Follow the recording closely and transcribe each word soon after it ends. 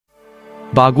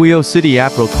Baguio City,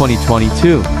 April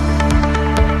 2022.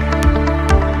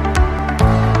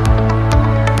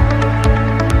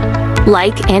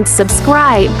 Like and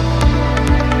subscribe.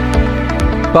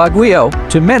 Baguio,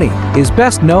 to many, is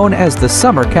best known as the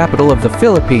summer capital of the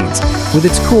Philippines, with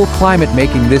its cool climate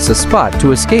making this a spot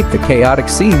to escape the chaotic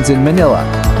scenes in Manila.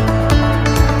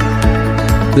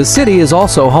 The city is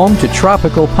also home to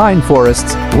tropical pine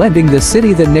forests, lending the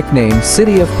city the nickname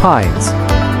City of Pines.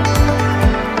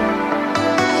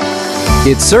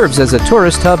 It serves as a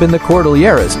tourist hub in the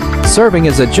Cordilleras, serving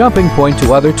as a jumping point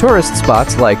to other tourist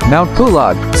spots like Mount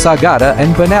Pulag, Sagada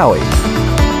and Banaue.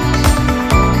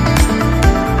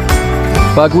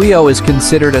 Baguio is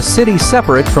considered a city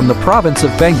separate from the province of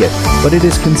Benguet, but it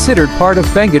is considered part of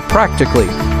Benguet practically,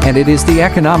 and it is the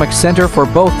economic center for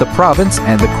both the province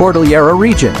and the Cordillera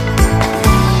region.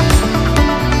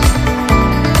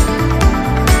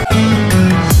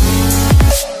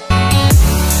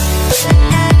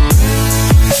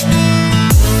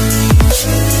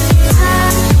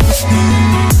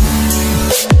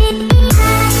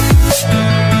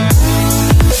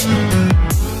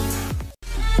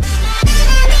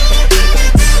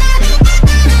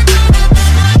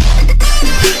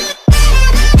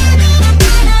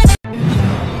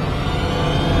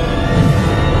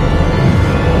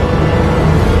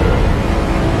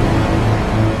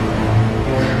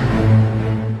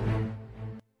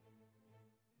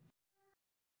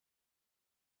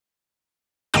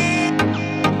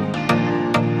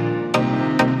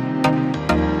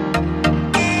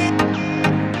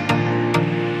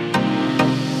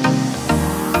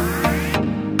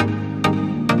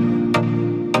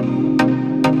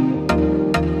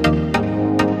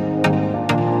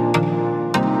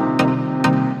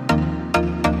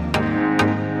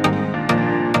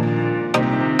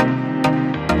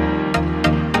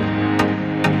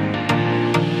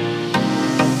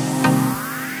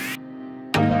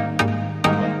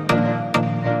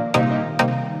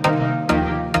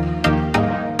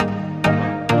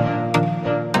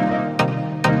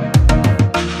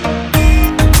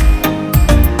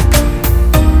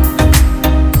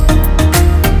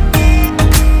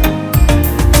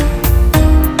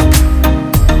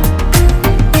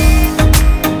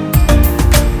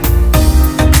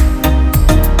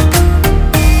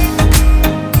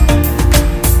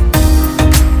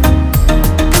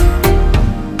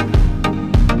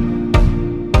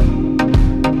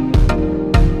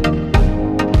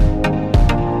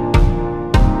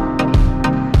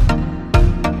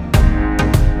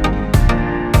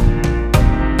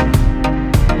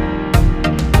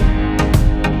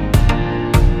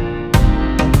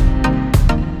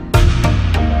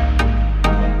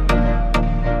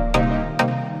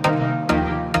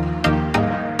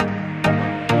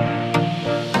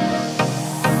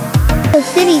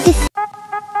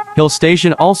 Hill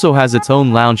Station also has its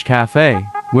own lounge cafe,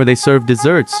 where they serve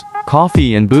desserts,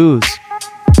 coffee and booze.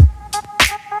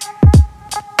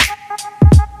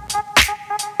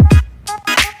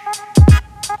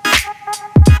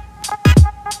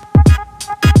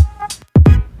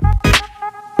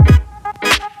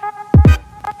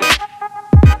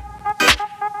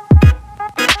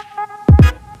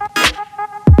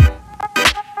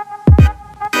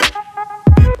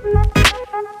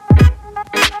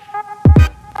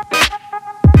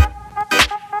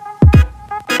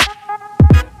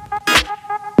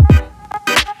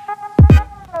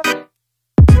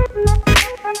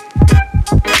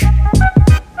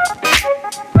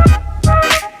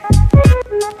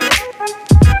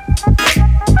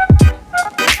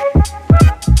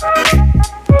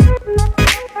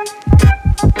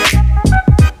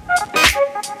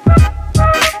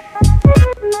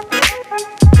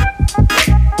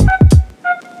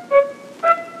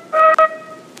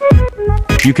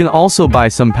 You can also buy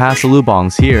some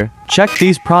pasalubongs here. Check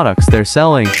these products they're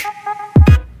selling.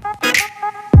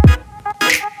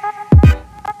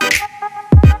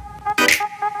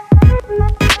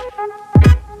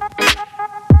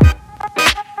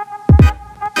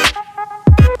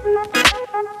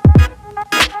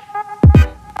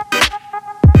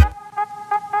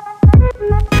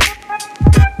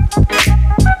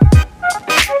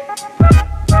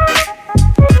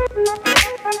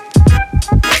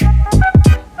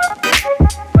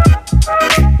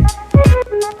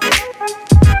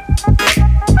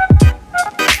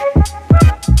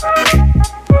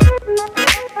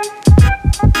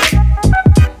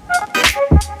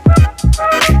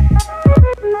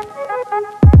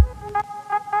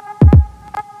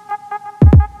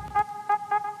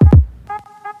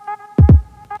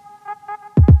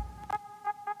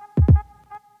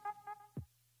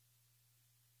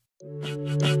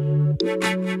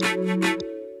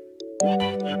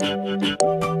 The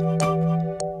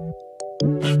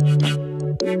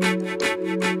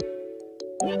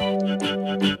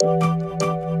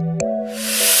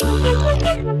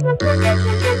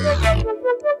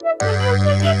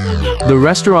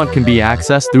restaurant can be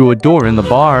accessed through a door in the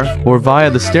bar or via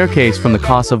the staircase from the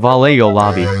Casa Vallejo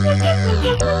lobby.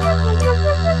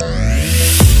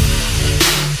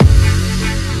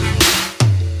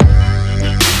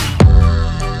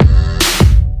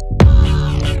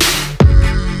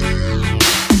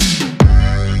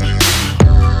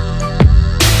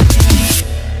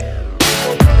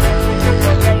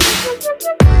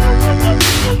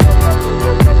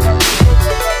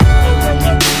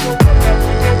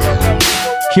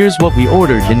 Here's what we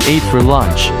ordered and ate for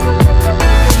lunch.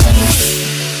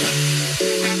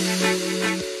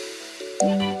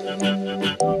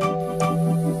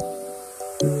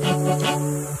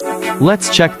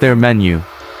 Let's check their menu.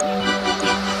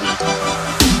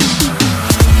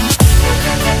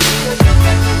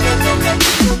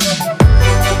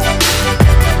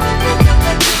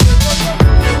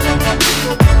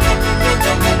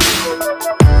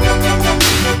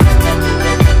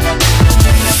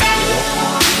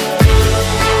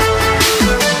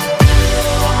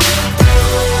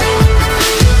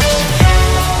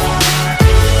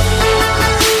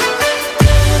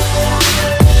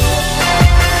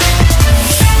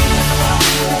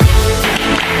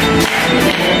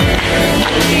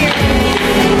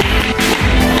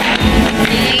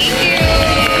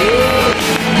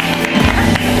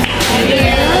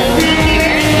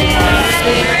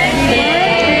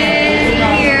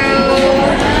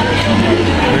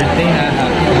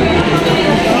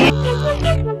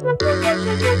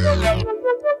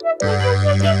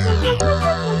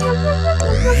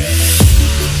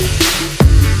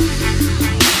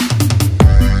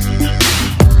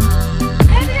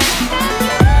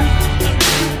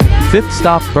 Fifth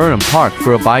stop Burnham Park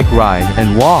for a bike ride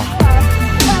and walk.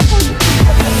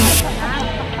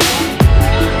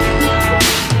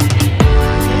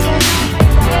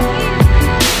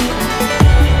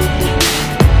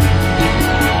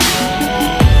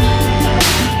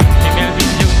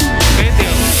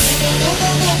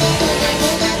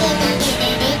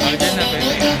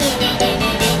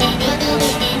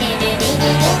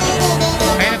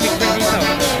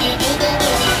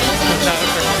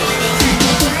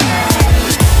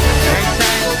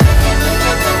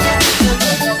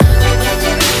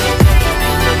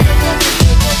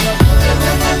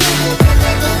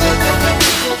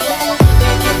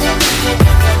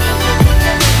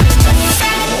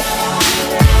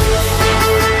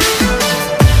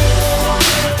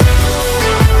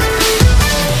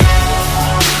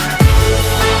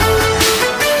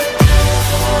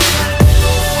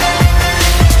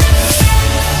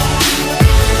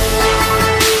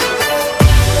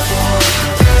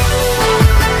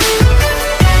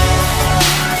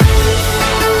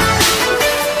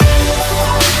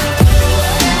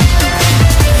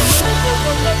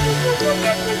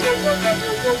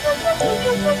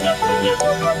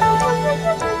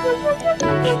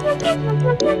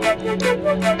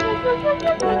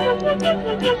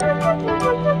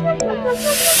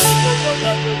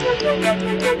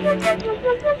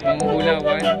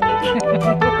 Manguhulawan.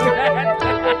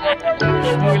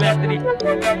 Mula 3.